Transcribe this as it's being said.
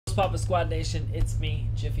Papa Squad Nation, it's me,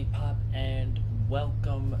 Jiffypop, and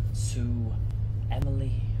welcome to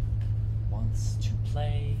Emily Wants to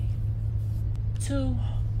Play 2.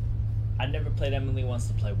 I never played Emily Wants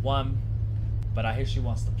to Play 1, but I hear she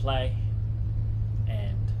wants to play,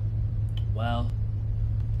 and, well,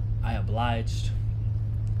 I obliged,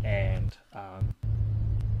 and,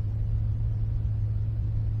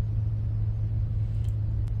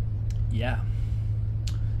 yeah.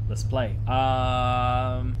 Let's play.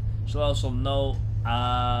 She'll also know.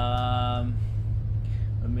 I've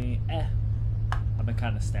been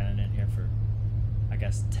kind of standing in here for, I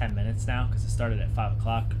guess, 10 minutes now because it started at 5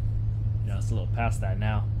 o'clock. You know, it's a little past that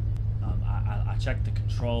now. I checked the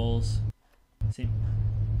controls.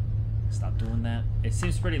 Stop doing that. It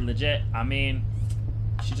seems pretty legit. I mean,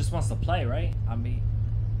 she just wants to play, right? I mean,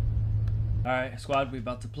 all right, squad, we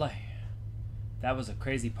about to play. That was a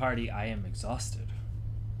crazy party. I am exhausted.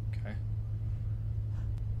 Okay.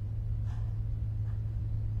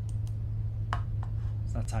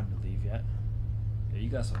 It's not time to leave yet. Yeah, you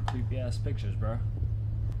got some creepy ass pictures, bro.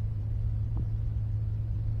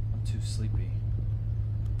 I'm too sleepy.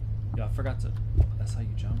 Yo, I forgot to. That's how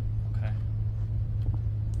you jump? Okay.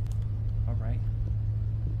 Alright.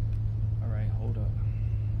 Alright, hold up.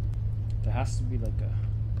 There has to be like a.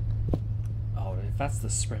 Oh, if that's the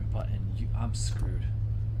sprint button, I'm screwed.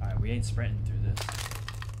 Alright, we ain't sprinting through this.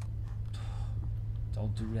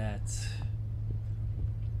 Don't do that.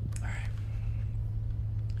 Alright.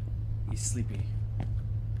 He's sleepy.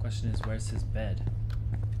 Question is, where's his bed?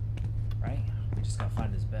 Right? We just gotta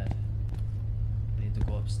find his bed. We need to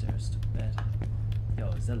go upstairs to bed. Yo,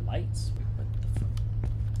 is there lights? Wait, what the fuck?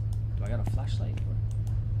 Do I got a flashlight?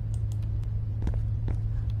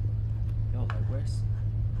 Yo, like, where's...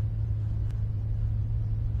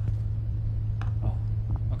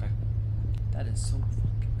 That is so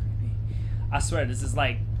fucking creepy. I swear, this is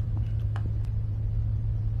like...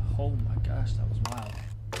 Oh my gosh, that was wild.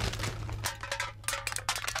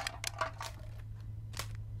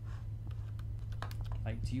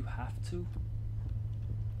 Like, do you have to?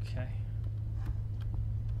 Okay.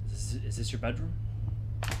 Is this your bedroom?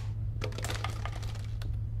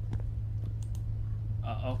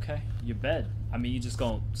 Okay, your bed. I mean, you just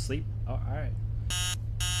gonna sleep? Oh, alright.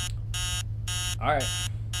 Alright.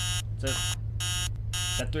 So...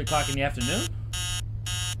 Is that 3 o'clock in the afternoon?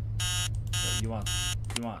 What you want,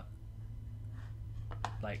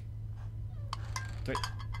 like, 3.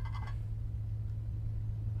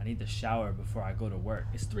 I need to shower before I go to work.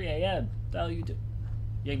 It's 3 a.m. What the hell you do?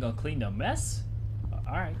 You ain't gonna clean the mess?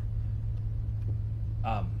 Alright.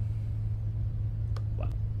 What?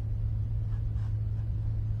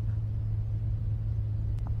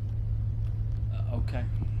 Okay.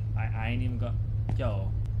 I ain't even gonna...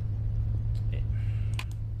 Yo.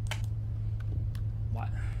 What?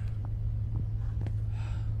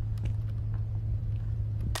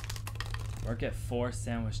 Work at 4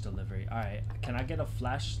 sandwich delivery. Alright, can I get a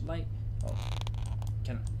flashlight? Oh,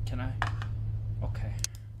 can I? Okay.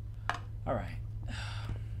 Alright.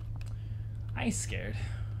 I ain't scared.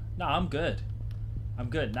 No, I'm good. I'm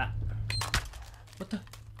good. Not. What the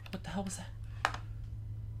hell was that?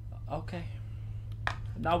 Okay.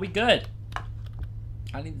 No, we good.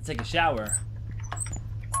 I need to take a shower.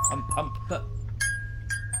 But.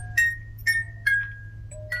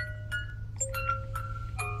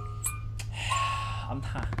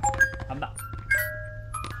 I'm not.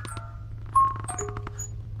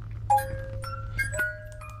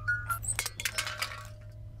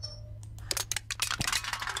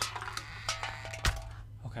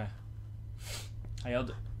 Okay. I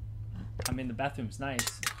yelled. I mean, the bathroom's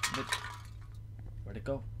nice, but where'd it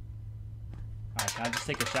go? Alright, can I just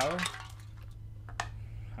take a shower?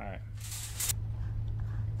 Alright.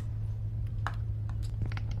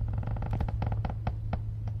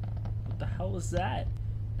 What the hell was that?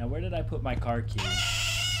 Now, where did I put my car key?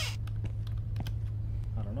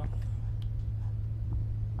 I don't know.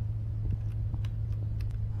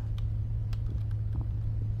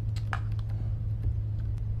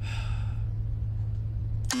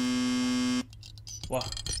 Whoa.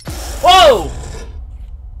 Whoa!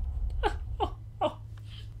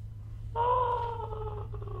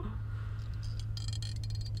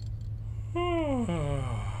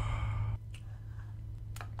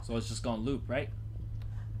 So it's just gonna loop, right?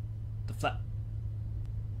 The flat.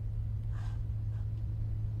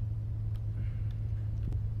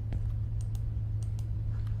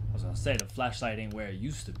 I was gonna say the flashlight ain't where it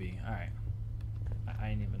used to be. All right, I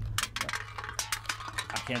ain't even.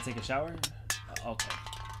 I can't take a shower. Okay.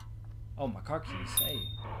 Oh, my car keys. Hey.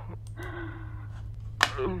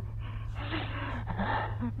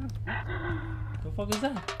 The fuck is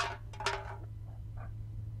that?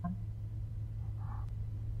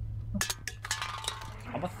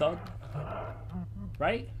 I'm a thug.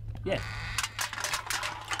 Right? Yeah.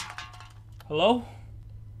 Hello?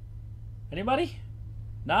 Anybody?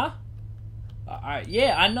 Nah? Alright,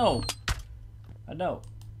 yeah, I know. I know.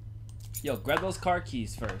 Yo, grab those car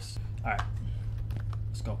keys first. Alright.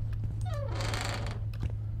 Let's go.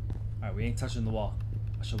 Alright, we ain't touching the wall.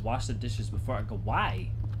 I should wash the dishes before I go. Why?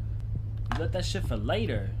 You let that shit for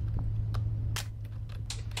later.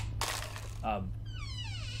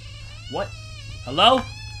 What? Hello?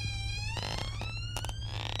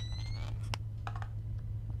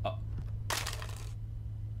 Oh.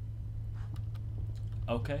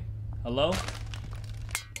 Okay. Hello?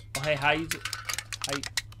 Oh, hey, how you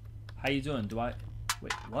doing? Do I...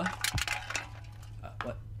 Wait, what?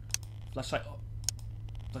 What? Flashlight. Oh.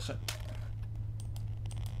 Flashlight.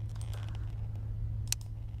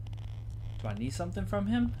 Do I need something from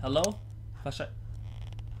him? Hello? Flashlight.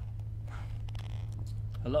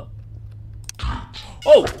 Hello?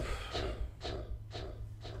 Oh!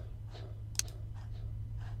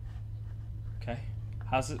 Okay.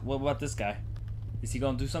 How's it? What about this guy? Is he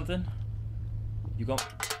gonna do something? You gonna...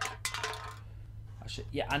 I should...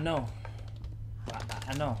 Yeah, I know.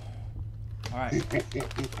 I know. Alright.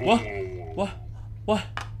 What? What? What?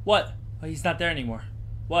 What? Oh, he's not there anymore.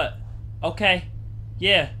 What? Okay.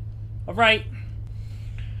 Yeah. Alright.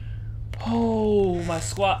 Oh, my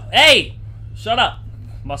squad. Hey! Shut up.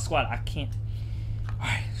 My squad. I can't.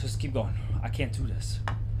 Alright, just keep going. I can't do this.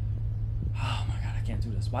 Oh my god, I can't do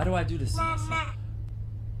this. Why do I do this to myself?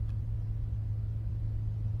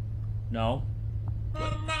 No.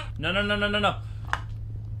 No, no, no, no, no, no.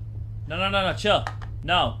 No, no, no, no. Chill.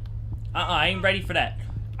 No. I ain't ready for that.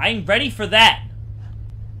 I ain't ready for that.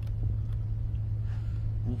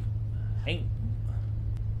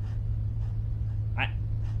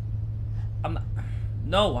 I'm not.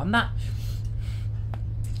 No, I'm not.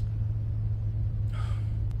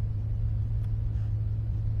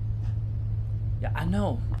 Yeah, I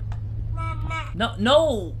know. No,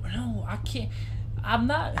 no, no, I can't. I'm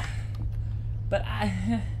not. But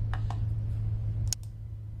I.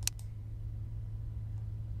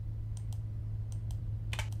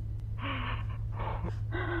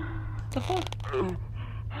 The fuck?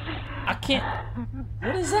 I can't.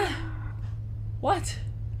 What is that? What?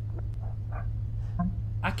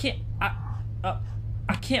 I can't.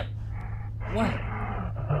 I can't. What?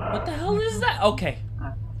 What the hell is that? Okay,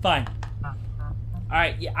 fine. All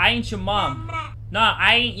right. Yeah, I ain't your mom. Nah,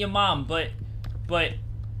 I ain't your mom. But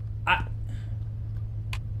I.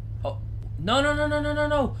 Oh no no no no no no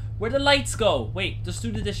no! Where'd the lights go? Wait, just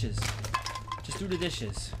do the dishes. Just do the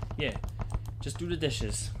dishes. Yeah, just do the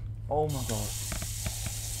dishes. Oh my god.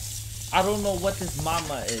 I don't know what this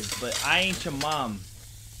mama is, but I ain't your mom.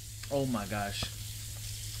 Oh my gosh.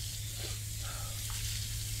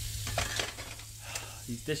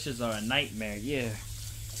 These dishes are a nightmare, yeah.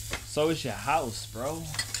 So is your house, bro.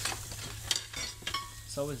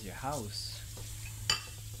 So is your house.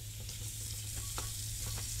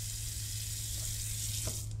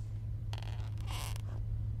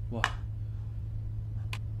 What?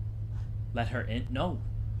 Let her in? No.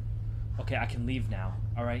 Okay, I can leave now.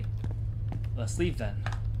 Alright. Let's leave then.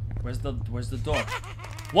 Where's the door?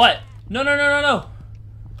 What? No no no no no!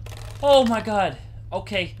 Oh my god.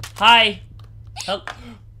 Okay. Hi. Help.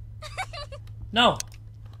 No.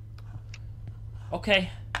 Okay.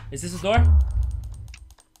 Is this a door?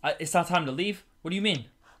 It's not time to leave? What do you mean?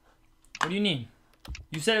 What do you mean?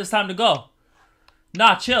 You said it was time to go.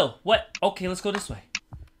 Nah, chill. What? Okay, let's go this way.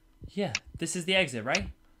 Yeah, this is the exit, right?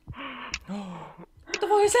 What the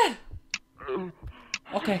fuck is that?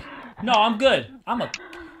 Okay. No, I'm good. I'm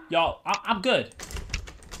good.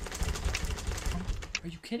 Are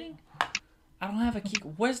you kidding? I don't have a key.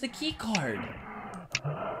 Where's the key card?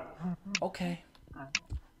 Okay.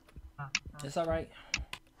 It's alright.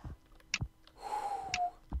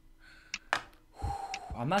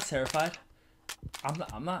 I'm not terrified.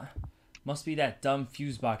 I'm not. Must be that dumb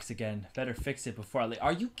fuse box again. Better fix it before I leave.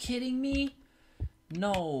 Are you kidding me?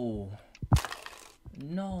 No.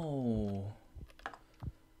 No.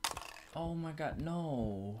 Oh my god,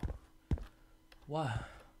 no. What?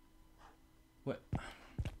 What?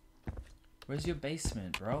 Where's your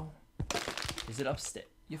basement, bro? Is it upstairs?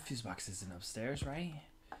 Your fuse box isn't upstairs, right?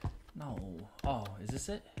 No. Oh, is this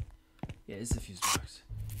it? Yeah, it's the fuse box.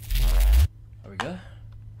 Are we good?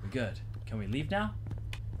 We good. Can we leave now?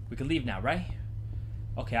 We can leave now, right?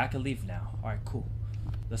 Okay, I can leave now. Alright, cool.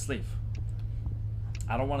 Let's leave.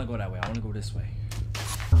 I don't want to go that way. I want to go this way.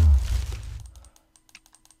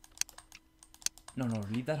 No, no,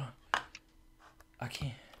 leave that on. I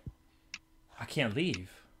can't leave.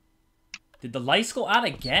 Did the lights go out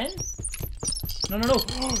again? No, no, no.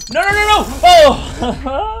 No, no, no, no! Oh!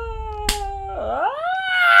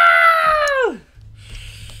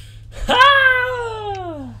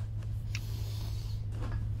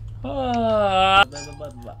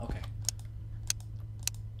 Okay.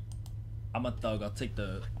 I'm a thug. I'll take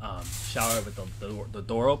the shower with the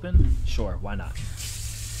door open. Sure, why not?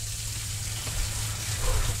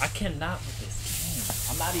 I cannot with this game.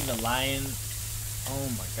 I'm not even lying. Oh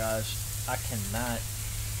my gosh, I cannot.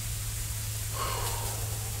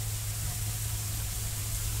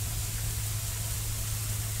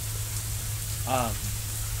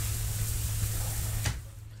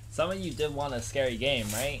 Some of you did want a scary game,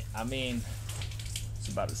 right? I mean, it's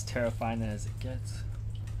about as terrifying as it gets.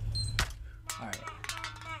 All right.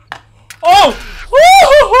 Oh!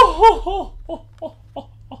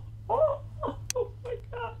 Oh my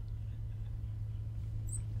god.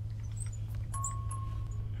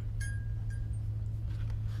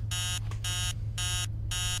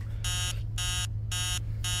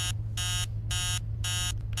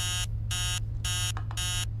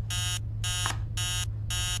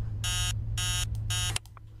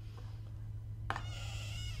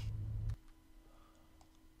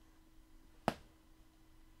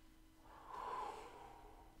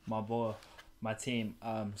 My boy, my team,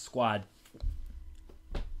 squad.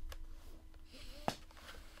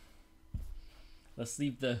 Let's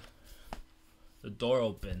leave the door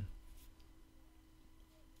open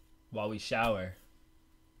while we shower.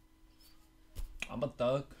 I'm a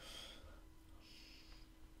thug.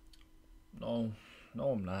 No,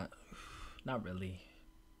 I'm not. Not really.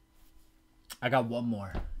 I got one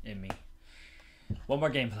more in me. One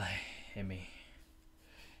more gameplay in me.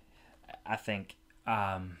 I think.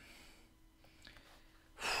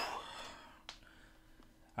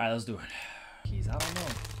 Alright, let's do it. Keys, I don't know,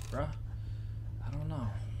 bruh. I don't know.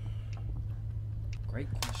 Great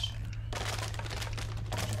question.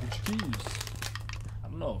 Which keys? I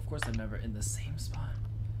don't know. Of course, they're never in the same spot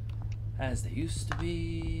as they used to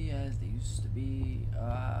be.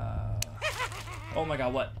 Oh my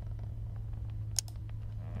god, what?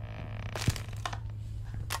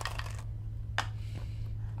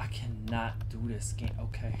 I cannot do this game.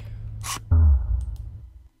 Okay.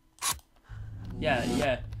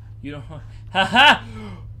 Yeah. You don't. Haha!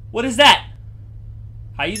 What is that?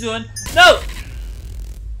 How you doing? No!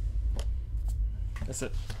 That's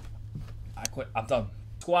it. I quit. I'm done.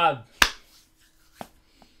 Squad.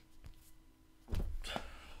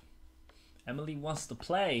 Emily wants to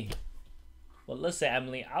play. Well, listen,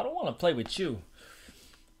 Emily, I don't want to play with you.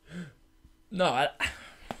 No, I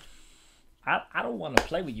don't want to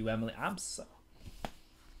play with you, Emily. I'm so.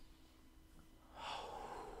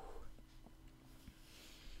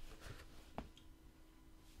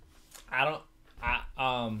 I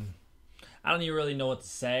don't even really know what to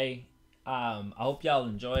say. I hope y'all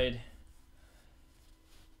enjoyed.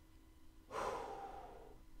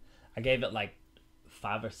 I gave it like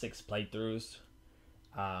 5 or 6 playthroughs.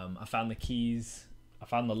 I found the keys. I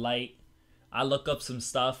found the light. I look up some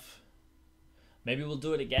stuff. Maybe we'll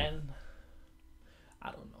do it again.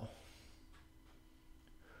 I don't know.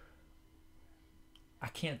 I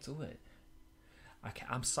can't do it.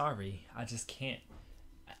 I'm sorry. I just can't.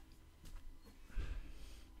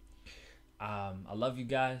 I love you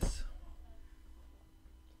guys.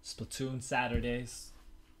 Splatoon Saturdays.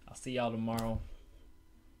 I'll see y'all tomorrow.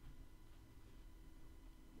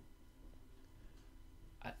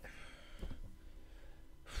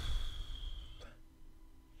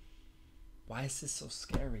 Why is this so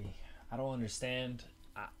scary? I don't understand.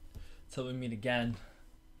 Till we meet again.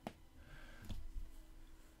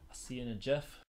 I'll see you in a jiff.